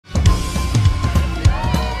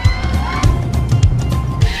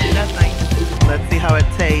it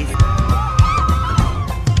tastes.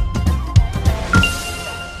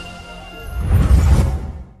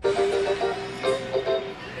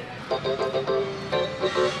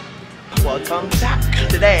 Welcome back.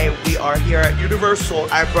 Today we are here at Universal.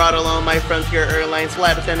 I brought along my Frontier Airlines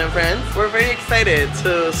flight attendant friends. We're very excited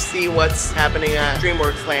to see what's happening at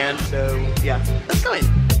Dreamworks land. So yeah, let's go in.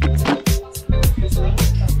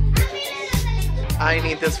 I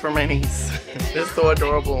need this for my niece. It's so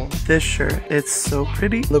adorable. This shirt, it's so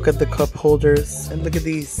pretty. Look at the cup holders and look at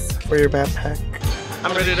these for your backpack.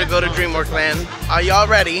 I'm ready to go to Dreamworks land. Are y'all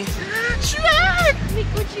ready? Shrek!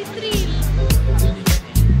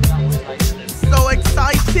 So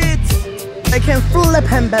excited! I can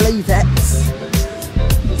flip and believe it.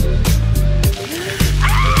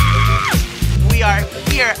 We are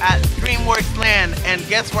here at Dreamworks land, and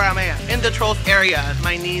guess where I'm at? In the Trolls area.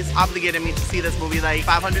 My niece obligated me to see this movie like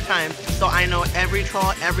 500 times, so I know every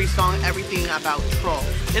troll, every song, everything about trolls.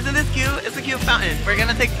 Isn't this cute? It's a cute fountain. We're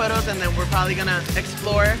gonna take photos and then we're probably gonna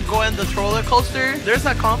explore, go in the roller coaster. There's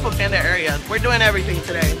a Kung Fu Panda area. We're doing everything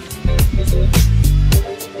today.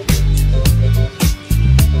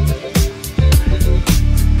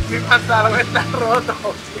 Mi pantalón está roto.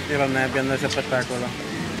 Quiero viendo ese espectáculo.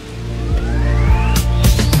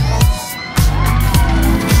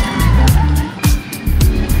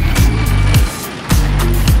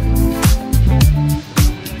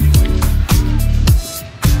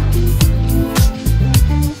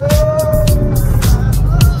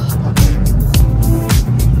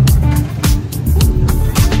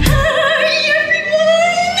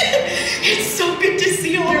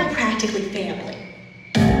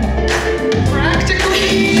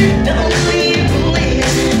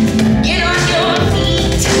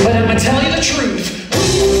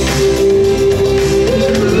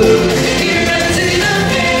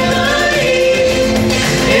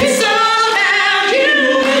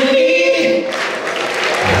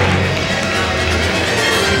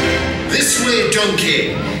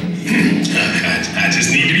 I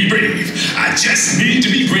just need to be brave. I just need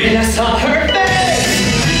to be brave. And I saw her face.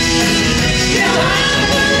 Now I'm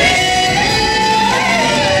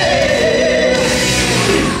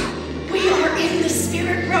we are in the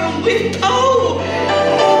spirit realm with Poe.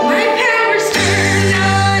 My power's turned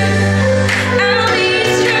on. I'll be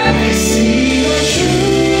strong. I see your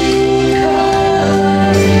true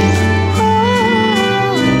colors.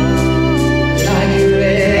 Like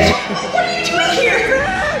red. What are you doing here?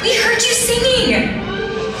 We heard you singing.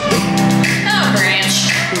 Oh, Branch.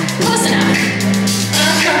 Close enough.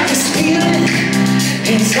 I've got this feeling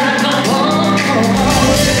inside my bones.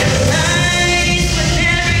 Right when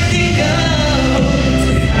everything goes.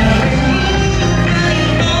 I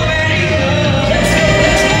already know. Let's go.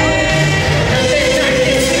 Nothing like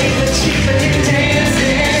this. The cheaper you dance.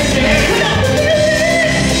 Come on.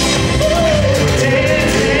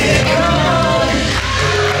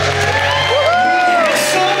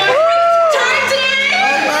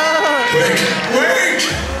 Wait!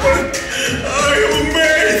 I am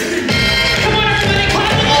amazing! Come on,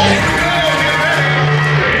 everybody, come on!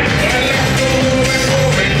 Thank you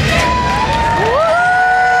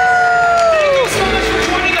so much for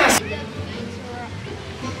joining us!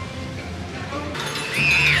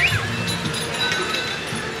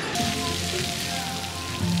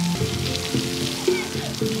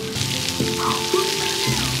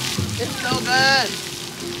 It's so good.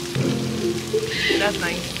 That's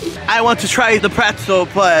nice. I want to try the pretzel,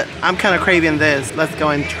 but I'm kind of craving this. Let's go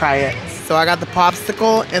and try it. So I got the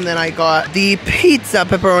popsicle, and then I got the pizza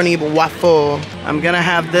pepperoni waffle. I'm gonna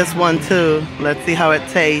have this one too. Let's see how it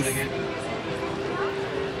tastes.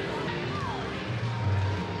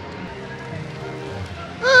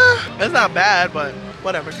 It's not bad, but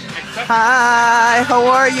whatever. Hi, how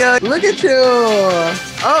are you? Look at you.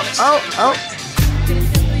 Oh.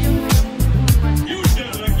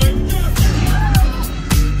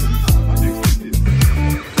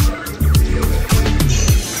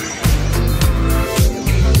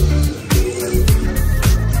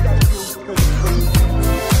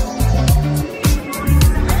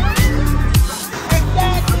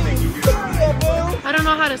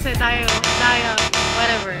 To say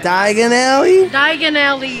whatever. Diagon Alley? Diagon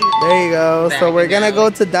Alley. There you go. So we're gonna go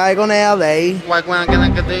to Diagon Alley. What we're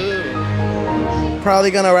gonna do? Probably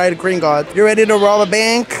gonna ride Green God. You ready to rob a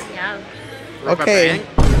bank? Yeah. Okay.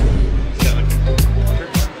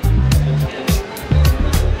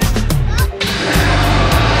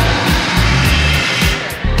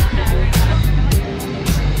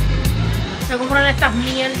 Voy a comprar estas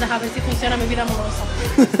mierdas a ver si funciona mi vida amorosa.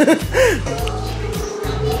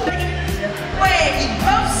 Where he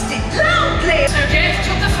boasted loudly. So James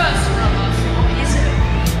took the first from us. Is it?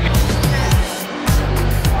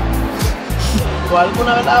 ¿Tú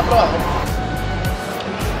alguna vez la has probado?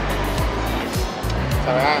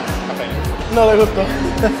 Sabe a café. No le gustó.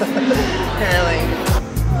 Apparently.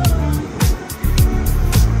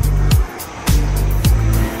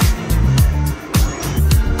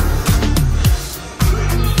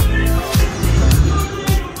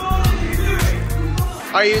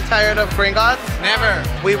 Are you tired of Gringotts? Never.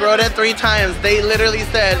 We wrote it 3 times. They literally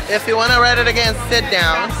said, if you want to write it again, sit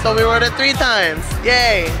down. So we wrote it 3 times.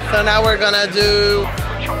 Yay. So now we're gonna do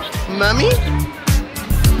Mummy?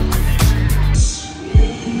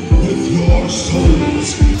 With your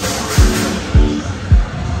souls.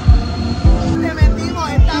 Te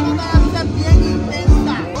metimos, esta nota va a ser bien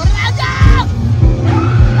intensa. ¡Borracha!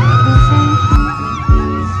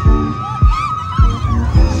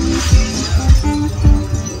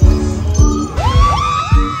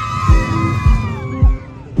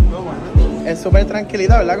 Es súper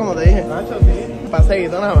tranquilita, ¿verdad? Como te dije.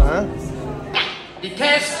 Paseíto nada más. The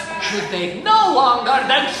test should take no longer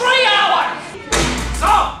than 3 hours. So,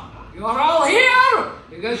 you're all here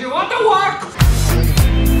because you want to work.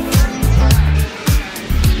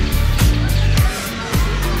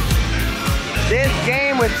 This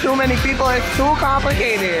game with too many people is too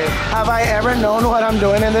complicated. Have I ever known what I'm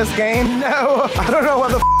doing in this game? No, I don't know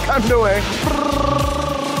what the f I'm doing.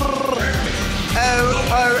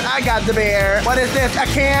 Oh, I got the bear. What is this, a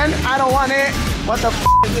can? I don't want it. What the f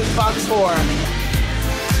is this box for?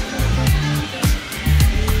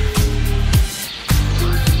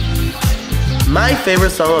 My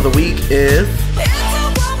favorite song of the week is...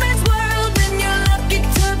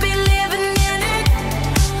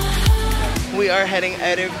 We are heading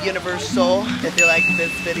out of Universal. If you like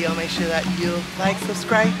this video, make sure that you like,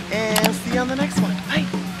 subscribe, and see you on the next one. Bye.